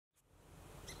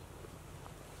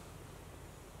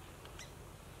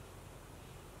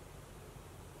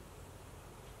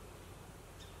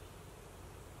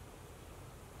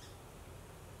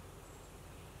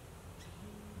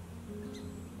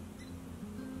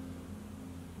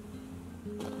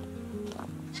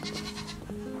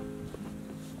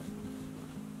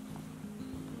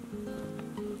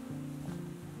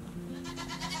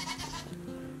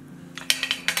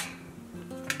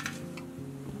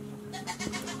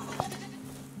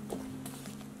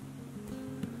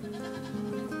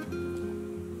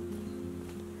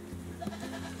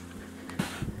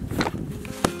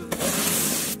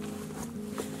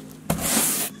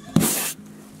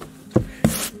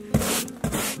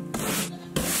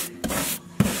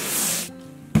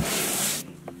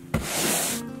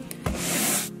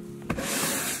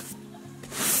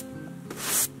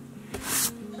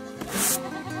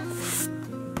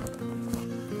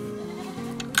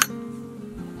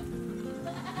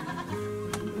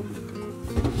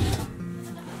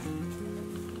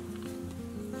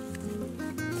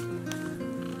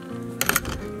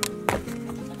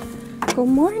Good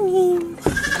morning.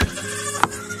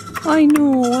 I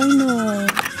know.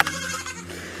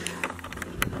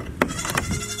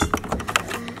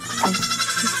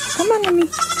 Come on, Newbie.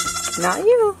 Not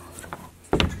you.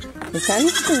 It's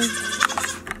Annabelle.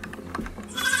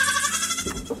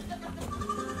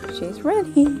 She's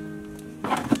ready.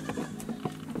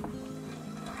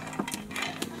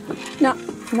 No,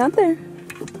 not there.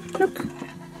 Look.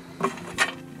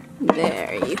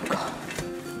 There you go.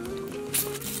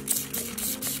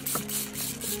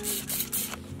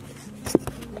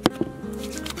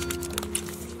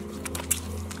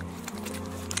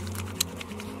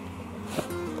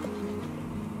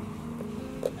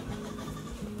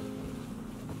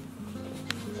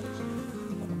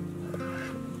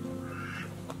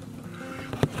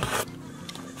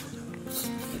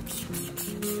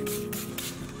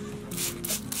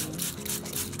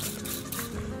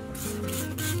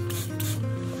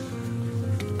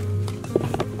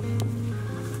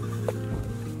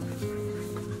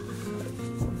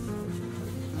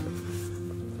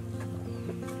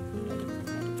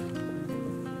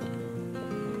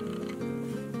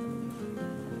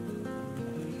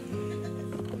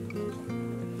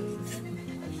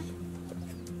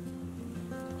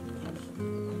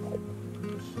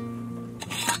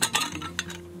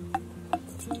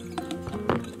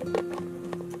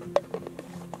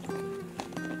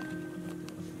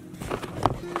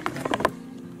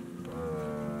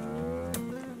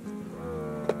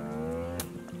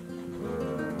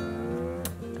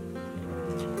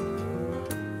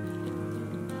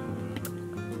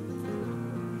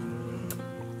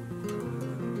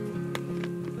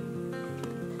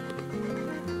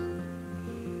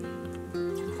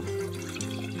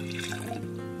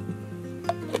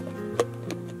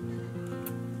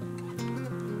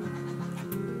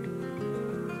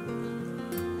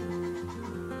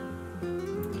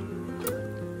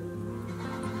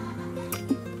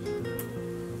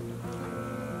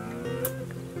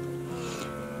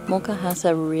 Mocha has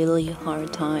a really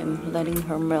hard time letting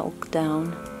her milk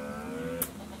down.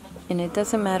 And it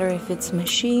doesn't matter if it's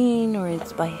machine or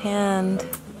it's by hand.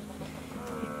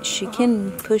 She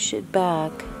can push it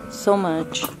back so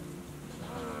much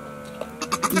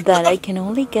that I can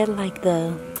only get like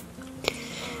the,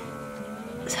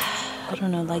 I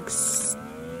don't know, like,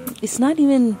 it's not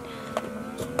even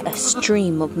a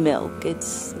stream of milk.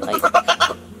 It's like,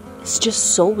 it's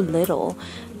just so little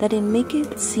that it make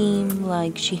it seem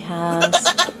like she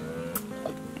has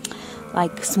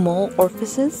like small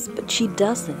orifices, but she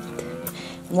doesn't.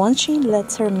 Once she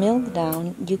lets her milk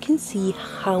down, you can see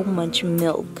how much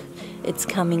milk it's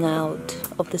coming out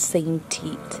of the same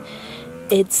teat.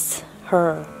 It's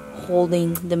her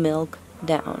holding the milk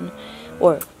down,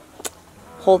 or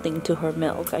holding to her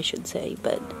milk, I should say,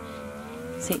 but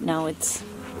see, now it's.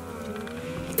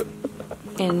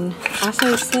 And as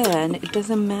I said, it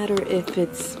doesn't matter if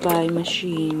it's by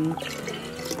machine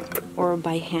or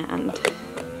by hand.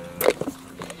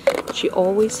 She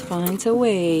always finds a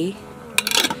way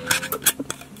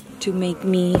to make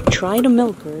me try to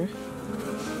milk her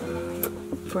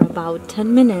for about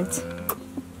 10 minutes.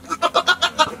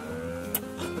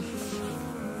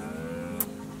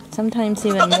 Sometimes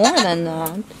even more than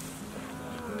that.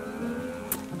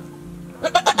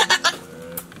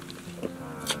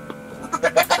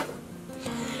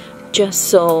 Just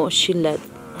so she let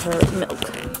her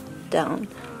milk down.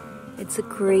 It's the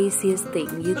craziest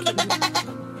thing. You can,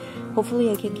 hopefully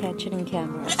I can catch it in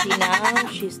camera. See, now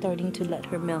she's starting to let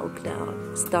her milk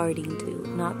down. Starting to.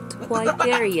 Not quite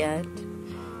there yet.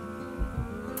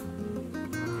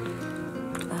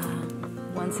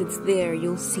 Once it's there,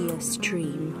 you'll see a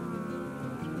stream.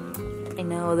 And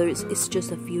now it's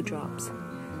just a few drops.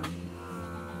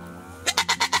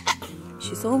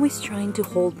 She's always trying to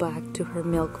hold back to her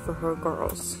milk for her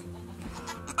girls.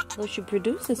 So she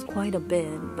produces quite a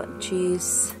bit, but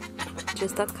she's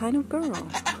just that kind of girl.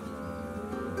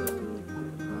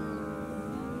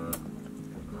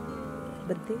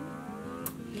 But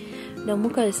now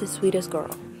Mocha is the sweetest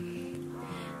girl.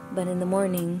 But in the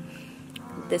morning,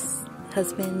 this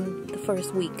has been the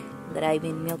first week that I've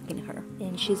been milking her.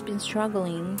 And she's been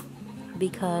struggling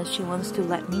because she wants to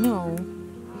let me know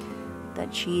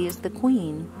that she is the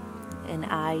queen and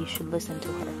I should listen to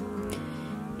her.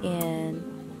 And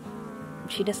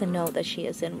she doesn't know that she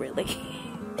isn't really.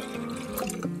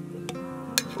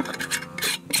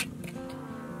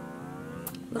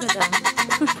 Look at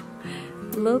that.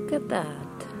 Look at that.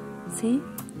 See?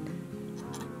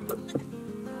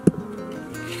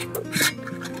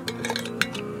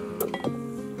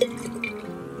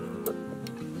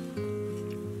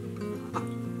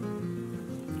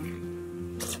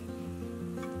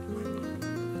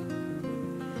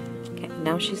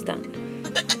 she's done.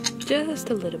 Just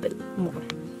a little bit more.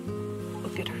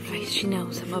 Look at her face. She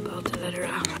knows I'm about to let her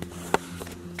out.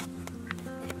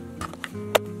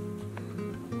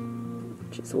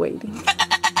 She's waiting.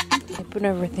 I put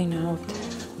everything out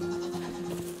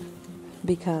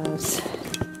because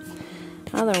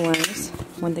otherwise,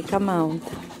 when they come out,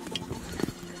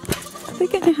 they're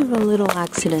gonna have a little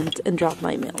accident and drop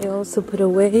my milk. I also put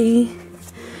away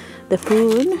the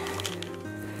food,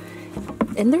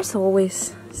 and there's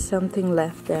always something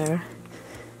left there,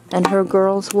 and her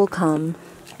girls will come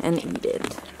and eat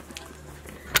it.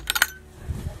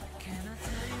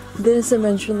 This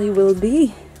eventually will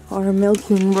be our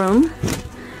milking room.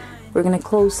 We're gonna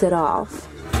close it off,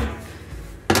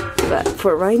 but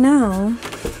for right now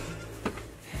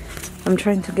I'm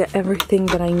trying to get everything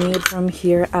that I need from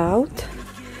here out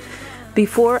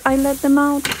before I let them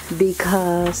out,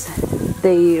 because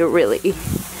they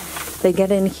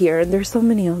get in here and there's so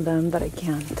many of them that I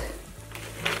can't.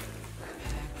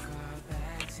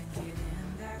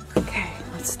 Okay,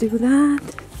 let's do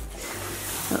that.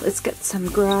 Now let's get some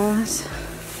grass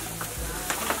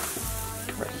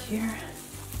right here.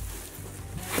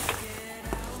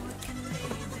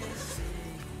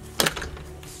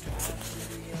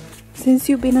 Since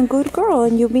you've been a good girl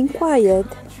and you've been quiet,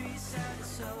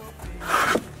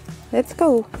 let's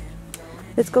go.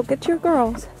 Let's go get your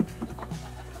girls.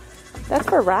 That's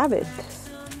for Rabbit.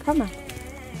 Come on.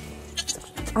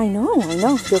 I know.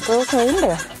 Your girls are in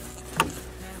there.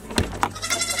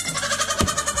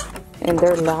 And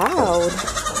they're loud.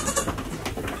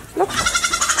 Look,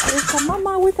 there's a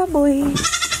mama with a boy.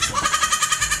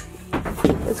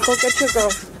 Let's go get your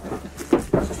girls.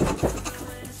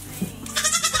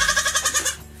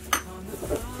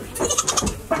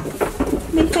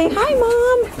 They say, hi,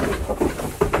 Mom.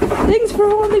 Thanks for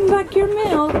holding back your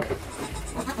milk.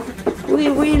 We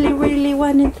really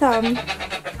wanted some.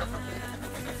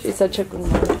 She's such a good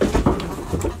mom.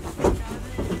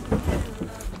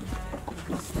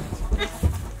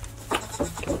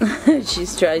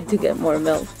 She's trying to get more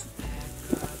milk.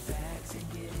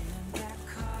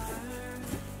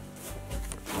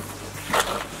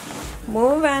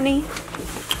 Move, Annie.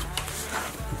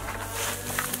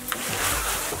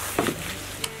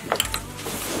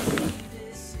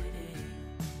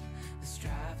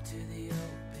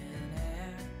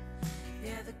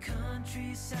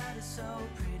 Countryside is so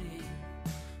pretty,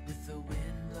 with the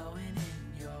wind blowing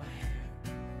in your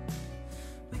hair.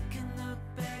 We can look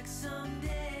back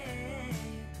someday,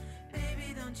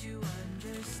 baby, don't you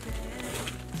understand?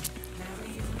 Now we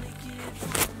only get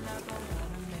one love, I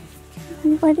wanna make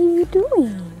it. What are you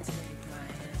doing?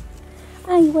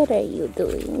 Ay, what are you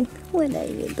doing? What are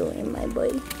you doing, my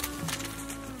boy?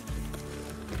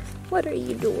 What are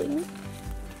you doing?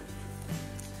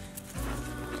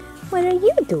 What are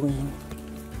you doing?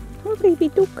 Oh, baby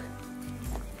Duke.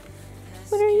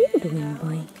 What are you doing,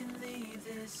 boy?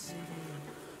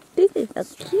 This is a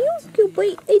cute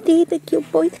boy. It is a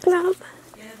cute boys club.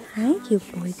 Hi, cute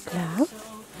boys club.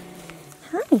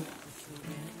 Hi.